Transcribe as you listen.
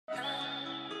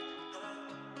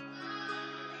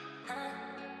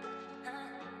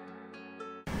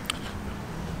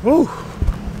Woo.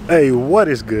 Hey, what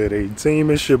is good,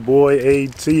 A-Team? It's your boy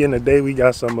AT, and today we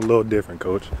got something a little different,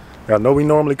 coach. I know we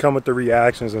normally come with the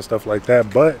reactions and stuff like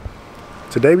that, but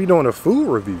today we doing a food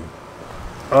review.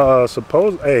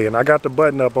 Hey, and I got the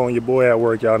button up on your boy at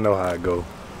work. Y'all know how it go.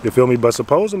 You feel me? But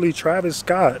supposedly Travis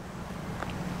Scott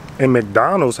and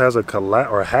McDonald's has a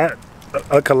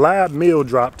collab meal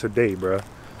drop today, bruh.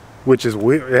 Which is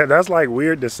weird. Yeah, that's like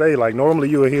weird to say. Like normally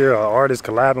you would hear an artist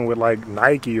collabing with like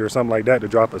Nike or something like that to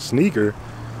drop a sneaker.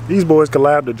 These boys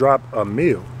collab to drop a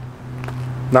meal.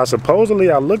 Now supposedly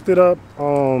I looked it up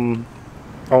online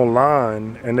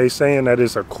and they saying that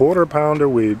it's a quarter pounder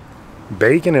with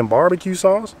bacon and barbecue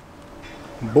sauce.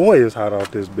 Boy, it's hot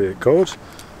off this bit, coach.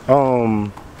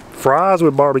 Fries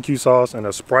with barbecue sauce and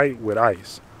a Sprite with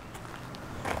ice.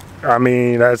 I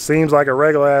mean, that seems like a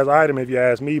regular ass item if you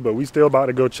ask me, but we still about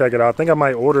to go check it out. I think I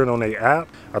might order it on the app.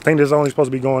 I think this is only supposed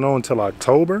to be going on until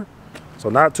October. So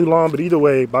not too long, but either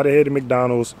way, about to head to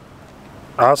McDonald's.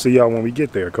 I'll see y'all when we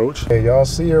get there, coach. Hey, y'all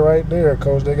see it right there,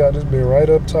 coach. They got this bit right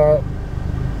up top.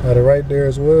 Got it right there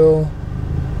as well.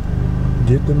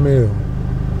 Get the meal.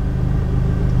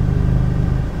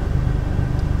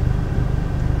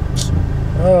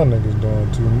 Y'all niggas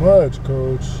doing too much,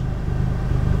 coach.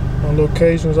 My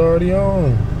location's already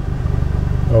on.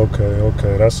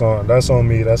 Okay, that's on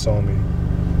me.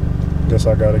 Guess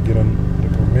I gotta get him the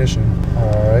permission.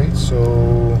 Alright,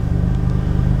 so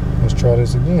let's try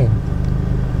this again.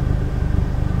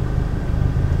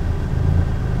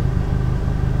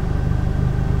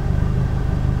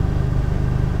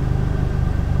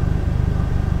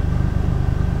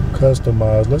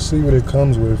 Customize. Let's see what it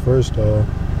comes with first off.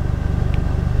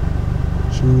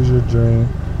 Choose your drink.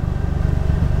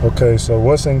 Okay, so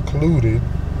what's included?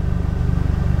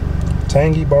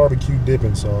 Tangy barbecue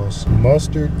dipping sauce,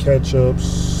 mustard, ketchup,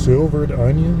 silvered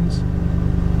onions.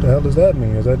 What the hell does that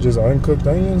mean? Is that just uncooked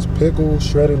onions? Pickles,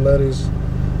 shredded lettuce,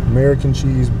 American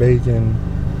cheese, bacon,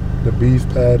 the beef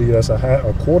patty. That's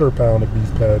a quarter pound of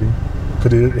beef patty,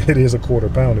 because it is a quarter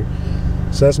pounder.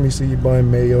 Sesame seed bun,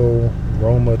 mayo,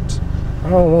 Roma. I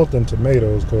don't want them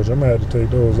tomatoes, coach. I'm gonna have to take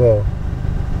those off.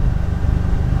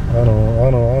 I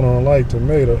don't like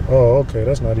tomato. Oh, okay,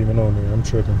 that's not even on there. I'm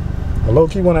tripping. I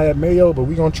low-key want to add mayo, but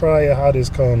we gonna try it how this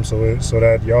comes so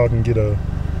that y'all can get a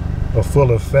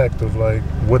full effect of like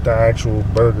what the actual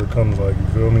burger comes like. You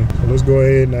feel me? So let's go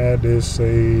ahead and add this.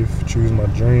 Save. Choose my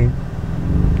drink.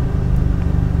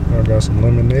 I got some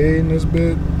lemonade in this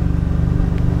bit.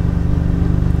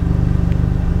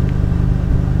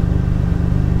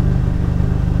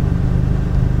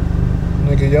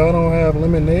 Nigga, y'all don't have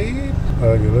lemonade?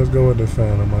 Okay, let's go with the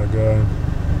Fanta, my guy.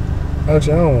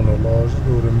 Actually, I don't want no large. Let's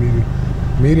go with the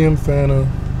medium Fanta.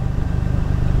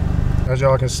 As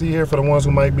y'all can see here, for the ones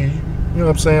who might be, you know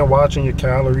what I'm saying, watching your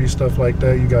calories, stuff like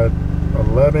that, you got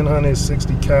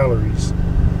 1,160 calories.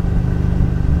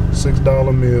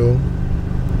 $6 meal.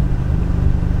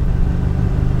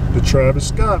 The Travis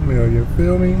Scott meal, you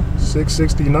feel me?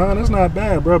 $6.69. That's not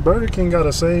bad, bro. Burger King got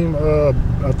the same. I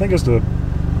think it's the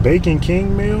Bacon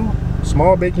King meal.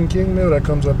 Small Bacon King meal that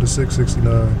comes up to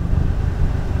 $6.69.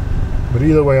 But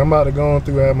either way, I'm about to go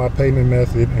through at my payment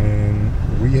method and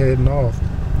we heading off.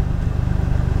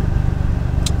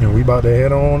 And we about to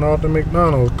head on out to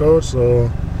McDonald's, coach. So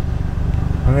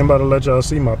I ain't about to let y'all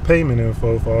see my payment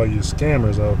info for all you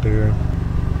scammers out there.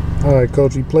 All right,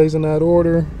 coach, we placing that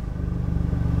order.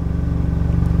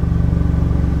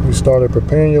 We started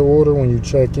preparing your order when you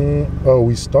check in. Oh,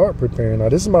 we start preparing. Now,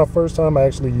 this is my first time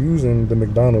actually using the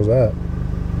McDonald's app.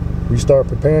 We start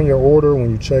preparing your order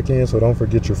when you check in, so don't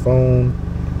forget your phone.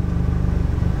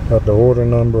 Got the order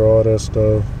number, all that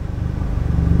stuff.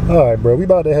 All right, bro, we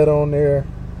about to head on there.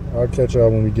 I'll catch y'all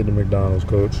when we get to McDonald's,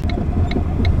 coach.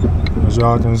 As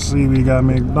y'all can see, we got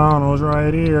McDonald's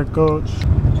right here, coach.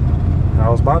 I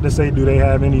was about to say, do they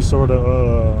have any sort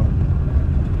of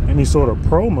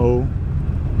promo?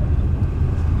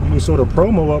 Any sort of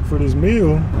promo up for this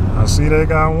meal? I see they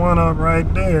got one up right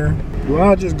there. Do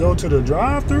I just go to the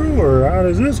drive-thru or how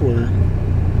does this work?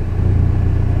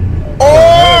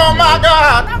 Oh my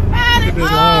God!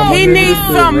 He needs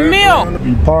some milk.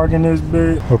 Be parking this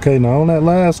bit. Okay, now on that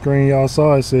last screen, y'all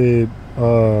saw it said,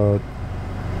 or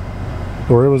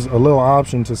it was a little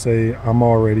option to say I'm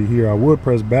already here. I would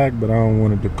press back, but I don't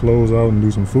want it to close out and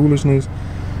do some foolishness.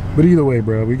 But either way,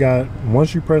 bro, we got,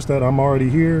 once you press that I'm already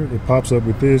here, it pops up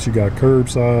with this. You got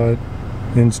curbside,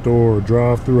 in-store, or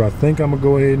drive-through. I think I'm gonna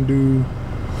go ahead and do,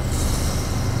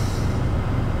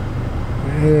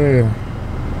 yeah.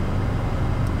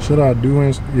 Should I do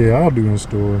in, yeah, I'll do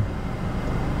in-store.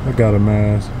 I got a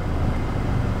mask.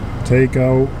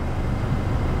 Takeout.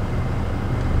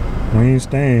 We ain't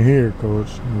staying here, coach.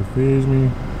 You feel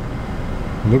me?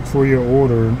 Look for your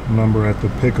order number at the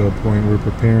pickup point. We're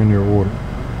preparing your order.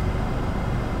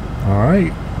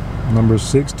 Alright. Number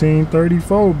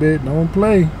 1634, bit. Don't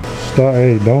play. Start,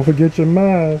 hey, don't forget your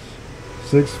mask.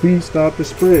 6 feet, stop the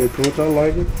spread. Coach, I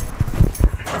like it.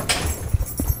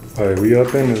 Alright, we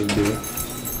up in this bit.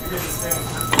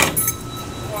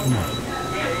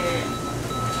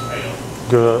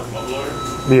 Good.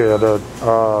 Yeah, the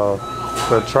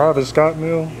Travis Scott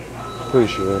meal.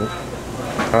 Appreciate it.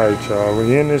 Alright, y'all.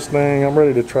 We in this thing. I'm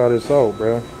ready to try this out,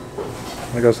 bro.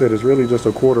 Like I said, it's really just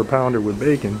a quarter pounder with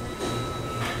bacon.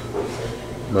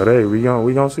 But hey, we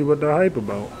gonna see what the hype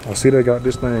about. I see they got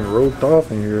this thing roped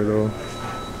off in here though.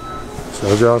 So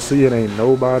as y'all see, it ain't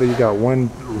nobody. You got one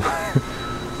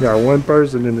got one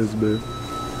person in this bit.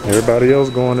 Everybody else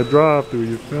going to drive through,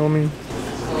 you feel me?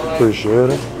 Appreciate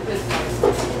it.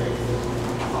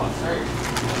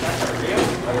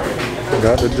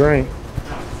 Got the drink.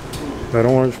 That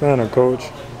orange Fanta, coach.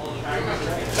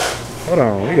 Hold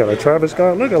on, we got a Travis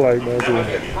Scott lookalike back here.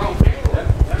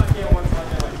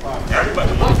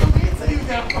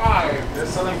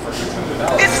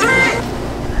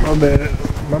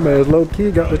 My man's low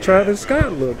key got the Travis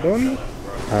Scott look, don't he?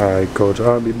 Alright, coach,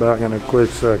 I'll be back in a quick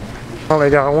second. Only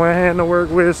got one hand to work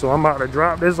with, so I'm about to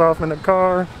drop this off in the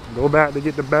car, go back to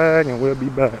get the bag, and we'll be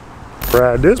back. But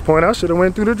at this point, I should have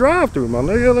went through the drive-thru, my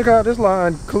nigga. Look how this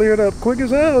line cleared up quick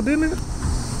as hell, didn't it?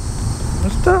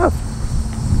 That's tough.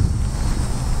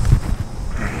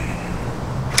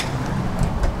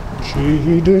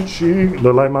 She.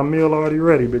 Look like my meal already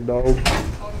ready, big dog.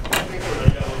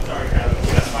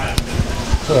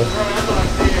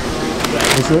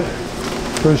 That's it?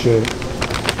 Appreciate it.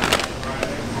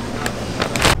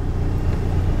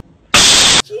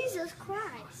 Jesus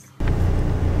Christ.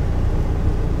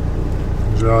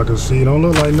 As y'all can see, don't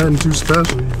look like nothing too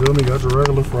special. You feel me? Got your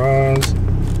regular fries.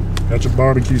 Got your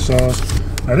barbecue sauce.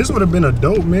 Now this would have been a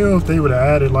dope meal if they would have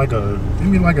added like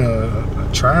maybe like a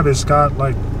Travis Scott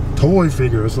like toy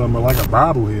figure or something, or like a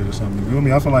bobblehead or something. You feel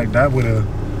me? I feel like that would have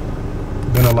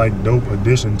been a like dope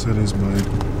addition to this, but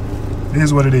it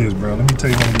is what it is, bro. Let me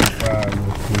take one of these fries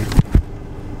real quick.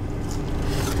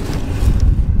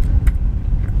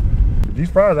 These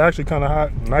fries are actually kind of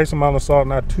hot. Nice amount of salt,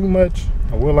 not too much.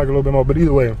 I would like a little bit more, but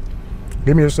either way,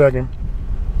 give me a second.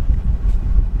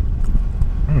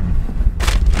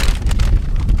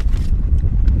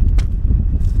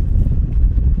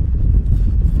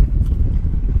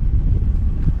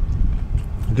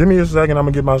 Give me a second, I'm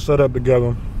gonna get my setup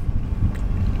together.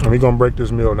 And we gonna break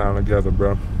this meal down together,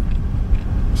 bro.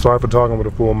 Sorry for talking with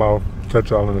a full mouth. Catch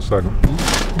y'all in a second.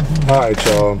 Alright,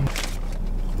 y'all.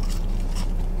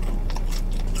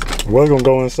 We're gonna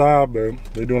go inside, but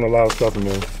they're doing a lot of stuff in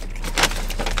there.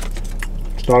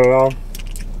 Start it off.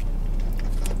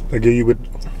 They give you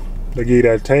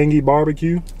that tangy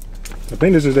barbecue. I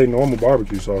think this is a normal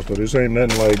barbecue sauce, though. This ain't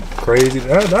nothing like crazy.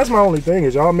 That's my only thing,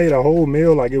 is y'all made a whole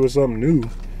meal like it was something new.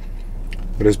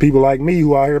 But there's people like me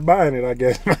who out here buying it, I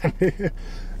guess.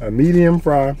 A medium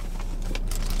fry.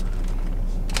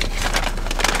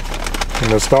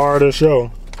 And the star of the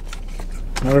show.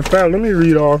 Matter of fact, let me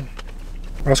read off.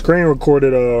 I screen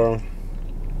recorded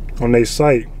on their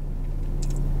site.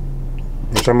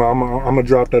 Which I'm gonna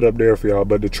drop that up there for y'all.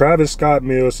 But the Travis Scott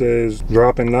meal says,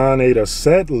 dropping 9/8 a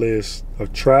set list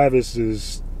of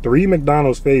Travis's 3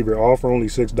 McDonald's favorite, all for only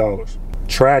 $6.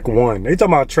 Track 1. They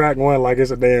talking about track 1 like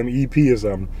it's a damn EP or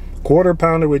something. Quarter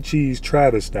pounder with cheese,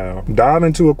 Travis style. Dive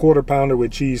into a quarter pounder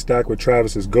with cheese stacked with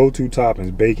Travis's go-to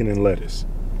toppings, bacon and lettuce.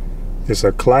 It's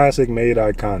a classic made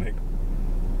iconic.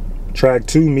 Track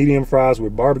 2, medium fries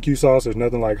with barbecue sauce. There's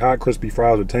nothing like hot, crispy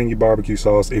fries with tangy barbecue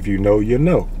sauce. If you know, you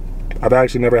know. I've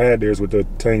actually never had theirs with the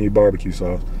tangy barbecue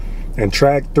sauce. And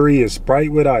track 3 is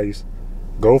Sprite with ice.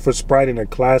 Go for Sprite in a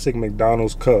classic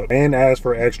McDonald's cup and ask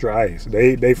for extra ice.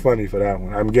 They funny for that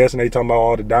one. I'm guessing they talking about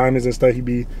all the diamonds and stuff he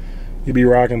be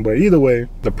rocking. But either way,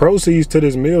 the proceeds to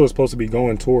this meal is supposed to be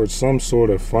going towards some sort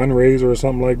of fundraiser or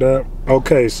something like that.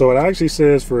 Okay, so it actually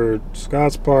says for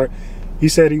Scott's part, he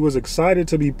said he was excited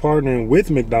to be partnering with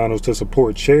McDonald's to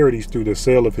support charities through the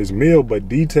sale of his meal, but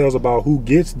details about who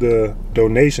gets the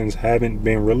donations haven't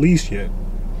been released yet.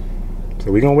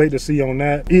 So we're gonna wait to see on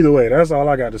that. Either way, that's all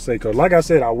I got to say. Cause like I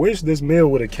said, I wish this meal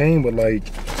would have came with like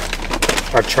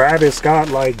a Travis Scott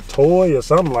like toy or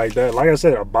something like that. Like I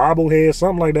said, a bobblehead,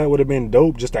 something like that would have been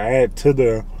dope just to add to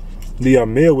the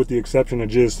meal, with the exception of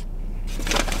just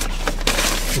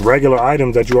regular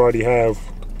items that you already have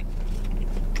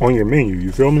on your menu,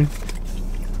 you feel me?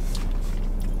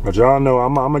 But y'all know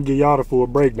I'm gonna give y'all the full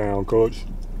breakdown, coach.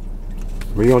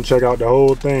 We gonna check out the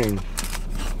whole thing.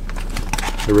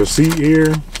 The receipt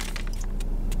here.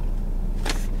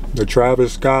 The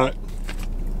Travis Scott.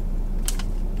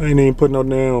 I ain't even put no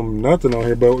damn nothing on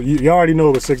here, but you already know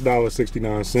it was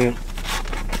 $6.69.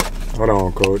 Hold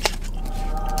on, coach.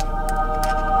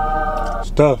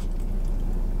 It's tough.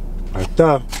 That's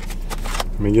tough.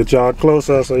 Let me get y'all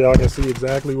closer so y'all can see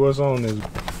exactly what's on this.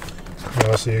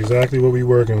 Y'all see exactly what we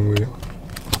working with.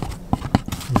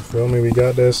 You feel me? We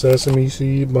got that sesame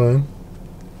seed bun.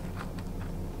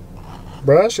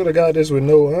 Bro, I should have got this with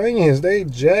no onions. They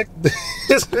jacked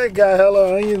this. They got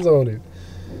hella onions on it.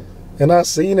 And I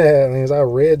seen that onions. I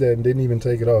read that and didn't even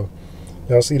take it off.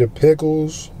 Y'all see the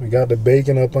pickles? We got the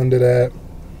bacon up under that.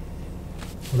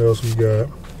 What else we got?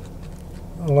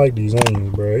 I don't like these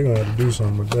onions, bro. You're gonna have to do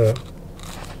something with that.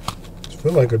 It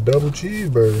feel like a double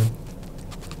cheeseburger.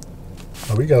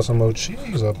 Oh, we got some more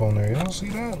cheese up on there. Y'all see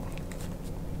that?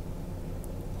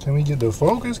 Can we get the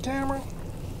focus camera?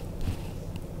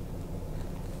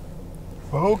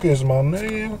 Focus, my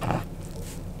nigga.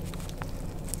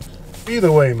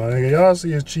 Either way, my nigga, y'all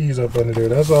see his cheese up under there.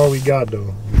 That's all we got,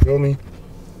 though. You feel me?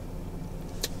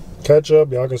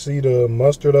 Ketchup, y'all can see the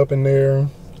mustard up in there.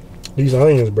 These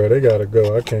onions, bro, they gotta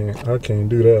go. I can't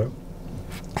do that.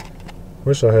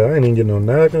 Wish I ain't even getting no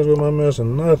napkins with my mess or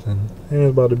nothing.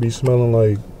 Hands about to be smelling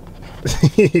like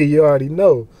you already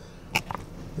know.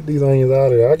 Get these onions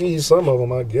out of there. I can eat some of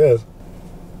them, I guess.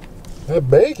 That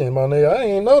bacon, my nigga, I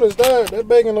ain't noticed that. That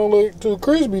bacon don't look too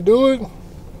crispy, do it?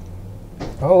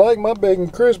 I like my bacon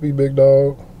crispy, big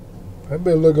dog. That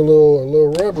bit look a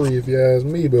little rubbery if you ask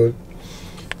me, but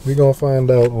we gonna find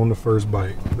out on the first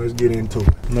bite. Let's get into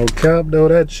it. No cap though,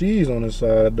 that cheese on the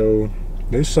side though.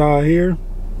 This side here,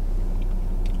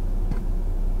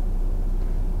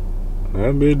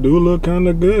 that bit do look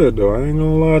kinda good though. I ain't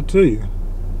gonna lie to you.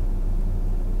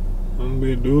 That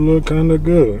bit do look kinda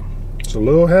good. It's a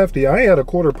little hefty. I ain't had a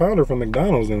quarter pounder from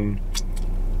McDonald's in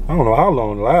I don't know how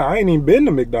long. I ain't even been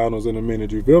to McDonald's in a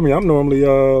minute, you feel me? I'm normally,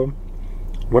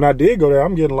 when I did go there,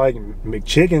 I'm getting like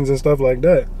McChickens and stuff like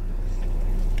that.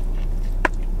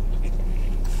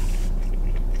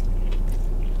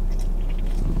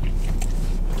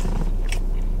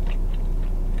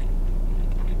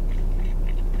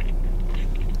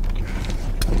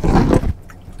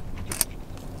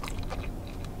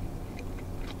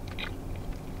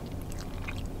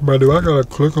 But do I gotta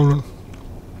click on it?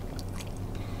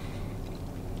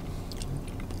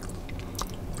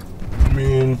 I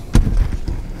mean,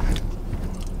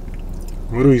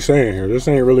 what are we saying here? This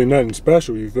ain't really nothing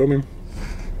special, you feel me?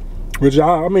 Which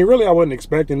I mean, really, I wasn't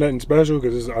expecting nothing special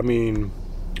because I mean,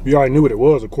 you already knew what it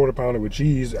was—a quarter pounder with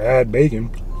cheese, add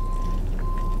bacon.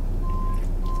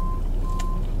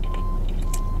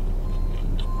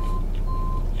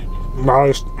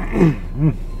 Nice.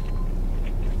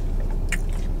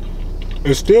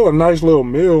 It's still a nice little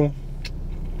meal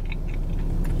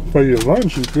for your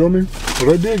lunch, you feel me? But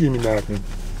they did give me napkin.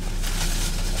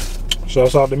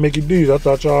 Shouts out to Mickey D's. I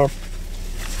thought y'all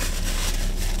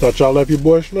left your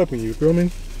boy slipping, you feel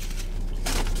me?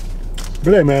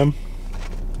 But hey, man,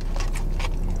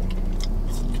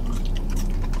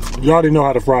 you already know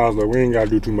how the fries look. We ain't gotta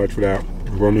do too much for that,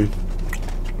 you feel me?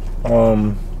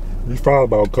 These fries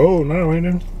about cold now, ain't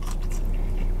it?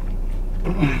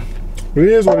 But it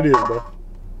is what it is, bro.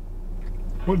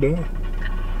 What the hell?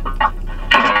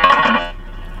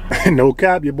 No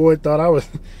cap, your boy thought I was.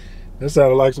 That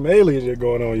sounded like some alien shit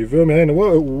going on, you feel me? I didn't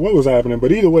know what was happening,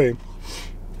 but either way,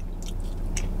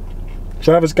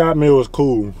 Travis Scott meal is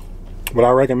cool. Would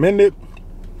I recommend it?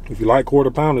 If you like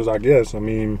quarter pounders, I guess. I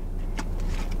mean,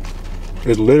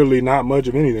 it's literally not much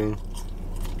of anything.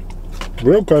 The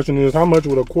real question is, how much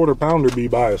would a quarter pounder be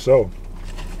by itself?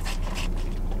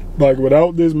 Like,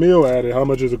 without this meal added, how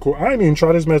much is a quarter? I ain't even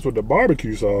try this mess with the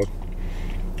barbecue sauce.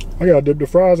 I gotta dip the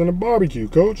fries in the barbecue,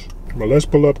 coach. But let's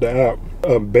pull up the app.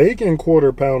 A bacon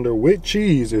quarter pounder with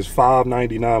cheese is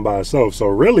 $5.99 by itself. So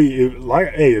really,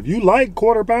 if you like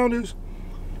quarter pounders,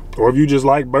 or if you just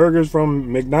like burgers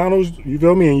from McDonald's, you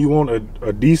feel me, and you want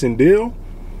a decent deal,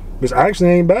 this actually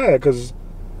ain't bad, because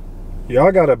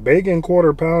y'all got a bacon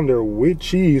quarter pounder with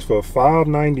cheese for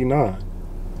 $5.99.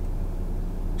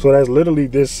 So that's literally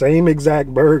this same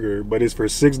exact burger, but it's for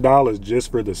 $6 just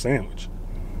for the sandwich.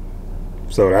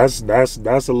 So that's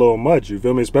a little much, you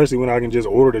feel me? Especially when I can just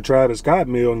order the Travis Scott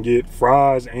meal and get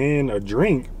fries and a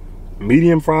drink,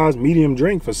 medium fries, medium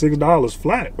drink for $6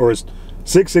 flat, or it's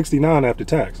 $6.69 after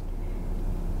tax.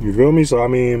 You feel me? So I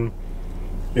mean,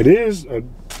 it is a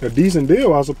decent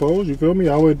deal, I suppose. You feel me?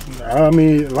 I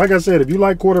mean, like I said, if you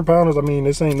like quarter pounders, I mean,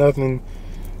 this ain't nothing.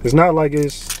 It's not like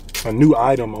it's a new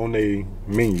item on the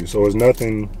menu, so it's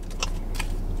nothing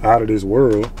out of this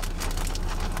world.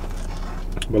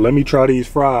 But let me try these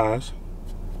fries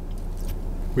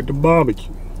with the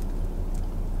barbecue.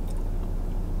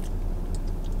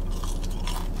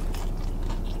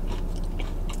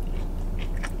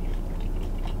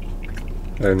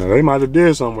 Hey, now they might have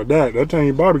did something with that. That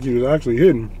tangy barbecue is actually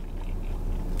hidden.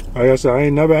 Like I said, I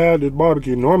ain't never had this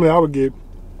barbecue. Normally I would get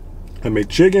a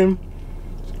McChicken,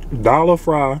 dollar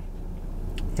fry,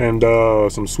 and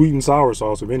some sweet and sour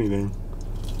sauce, if anything.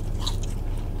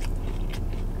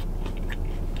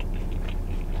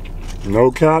 No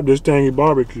cap, this tangy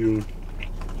barbecue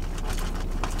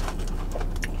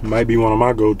might be one of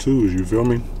my go-tos, you feel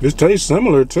me? This tastes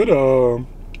similar to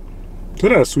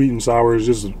that sweet and sour. It's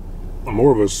just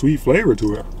more of a sweet flavor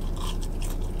to it.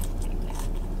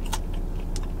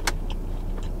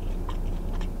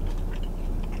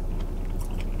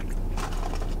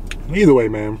 Either way,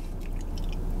 man.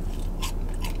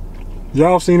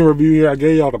 Y'all seen the review here. I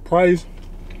gave y'all the price.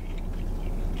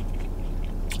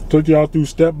 Took y'all through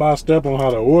step by step on how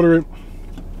to order it.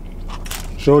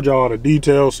 Showed y'all the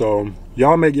details. So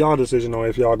y'all make y'all decision on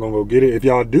if y'all gonna go get it. If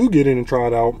y'all do get it and try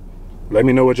it out, let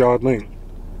me know what y'all think.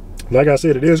 Like I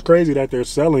said, it is crazy that they're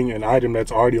selling an item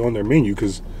that's already on their menu,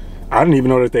 because I didn't even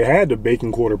know that they had the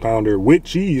bacon quarter pounder with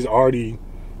cheese already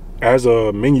as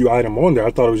a menu item on there.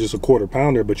 I thought it was just a quarter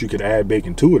pounder, but you could add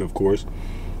bacon to it, of course.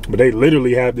 But they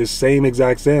literally have this same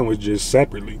exact sandwich, just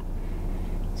separately.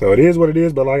 So it is what it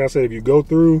is. But like I said, if you go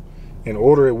through and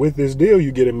order it with this deal,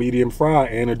 you get a medium fry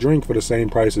and a drink for the same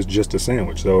price as just a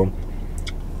sandwich. So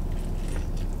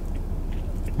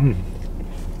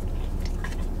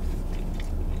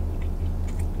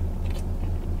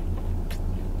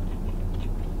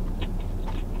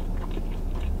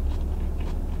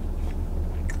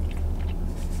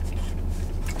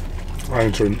I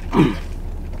ain't turn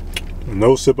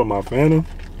no sip of my Fanta.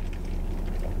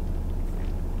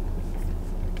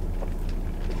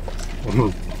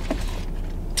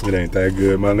 It ain't that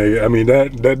good, my nigga. I mean,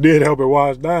 that did help it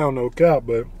wash down, no cap,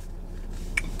 but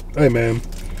hey, man,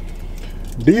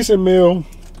 decent meal.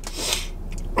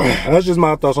 That's just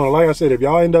my thoughts on it. Like I said, if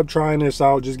y'all end up trying this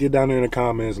out, just get down there in the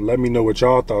comments and let me know what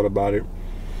y'all thought about it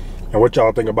and what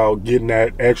y'all think about getting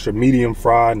that extra medium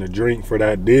fry and the drink for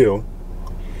that deal.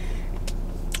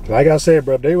 Like I said,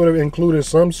 bro, they would have included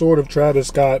some sort of Travis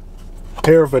Scott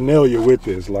paraphernalia with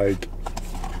this, like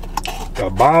a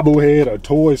bobblehead, a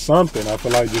toy, something. I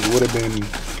feel like this would have been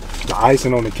the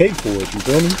icing on the cake for it, you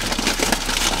feel me?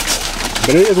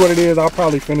 But it is what it is. I'll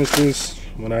probably finish this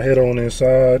when I head on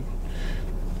inside.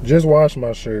 Just washed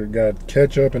my shirt, got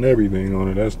ketchup and everything on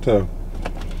it. That's tough.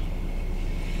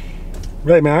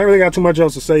 Right, man, I ain't really got too much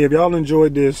else to say. If y'all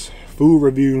enjoyed this food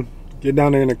review, get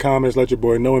down there in the comments, let your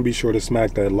boy know, and be sure to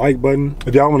smack that like button.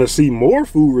 If y'all want to see more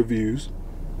food reviews,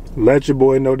 let your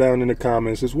boy know down in the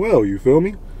comments as well, you feel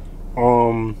me?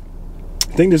 I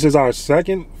think this is our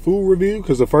second food review,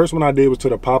 because the first one I did was to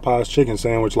the Popeyes chicken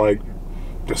sandwich, like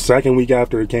the second week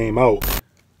after it came out.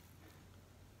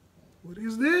 What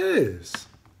is this?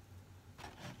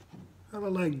 Hella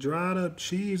like dried up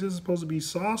cheese. This is supposed to be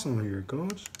sauce on here,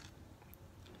 coach.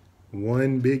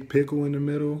 One big pickle in the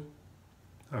middle.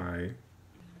 All right.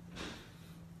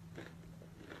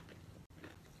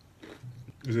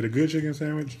 Is it a good chicken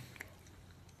sandwich?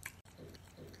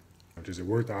 Is it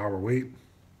worth the hour wait?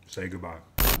 Say goodbye.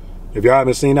 If y'all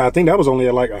haven't seen that, I think that was only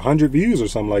at like 100 views or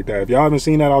something like that. If y'all haven't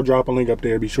seen that, I'll drop a link up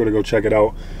there. Be sure to go check it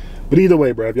out. But either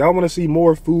way, bro, if y'all want to see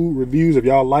more food reviews, if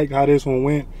y'all liked how this one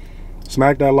went,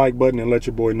 smack that like button and let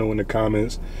your boy know in the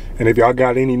comments. And if y'all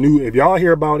got any new, if y'all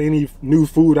hear about any new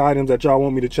food items that y'all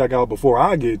want me to check out before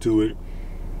I get to it,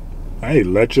 hey,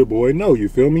 let your boy know, you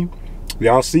feel me?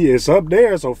 Y'all see it's up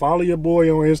there, so follow your boy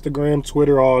on Instagram,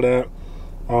 Twitter, all that.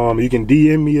 You can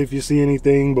DM me if you see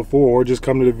anything before, or just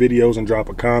come to the videos and drop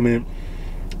a comment.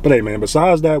 But hey, man,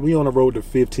 besides that, we on the road to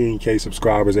 15K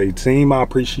subscribers, a team. I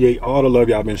appreciate all the love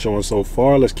y'all been showing so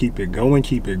far. Let's keep it going,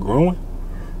 keep it growing.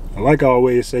 And like I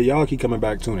always say, y'all keep coming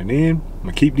back, tuning in. I'm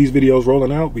gonna keep these videos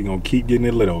rolling out. We gonna keep getting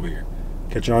it lit over here.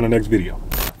 Catch you on the next video.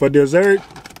 For dessert,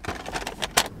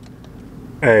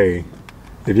 hey,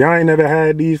 if y'all ain't never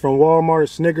had these from Walmart,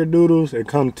 Snickerdoodles, it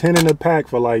come 10 in a pack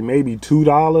for like maybe $2,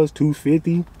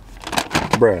 $2.50.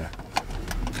 Bruh.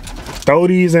 Throw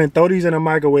these in the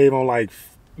microwave on like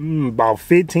about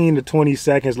 15 to 20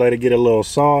 seconds, let it get a little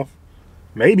soft.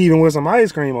 Maybe even with some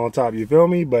ice cream on top, you feel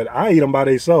me? But I eat them by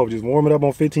themselves. Just warm it up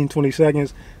on 15, 20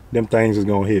 seconds, them things is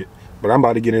gonna hit. But I'm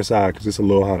about to get inside because it's a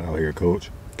little hot out here,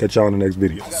 coach. Catch y'all in the next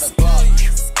video.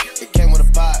 It came with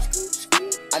a box.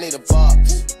 I need a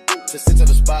box to sit to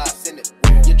the spot.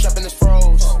 Your trapping is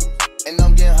froze, and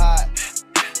I'm getting hot.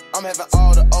 I'm having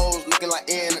all the O's looking like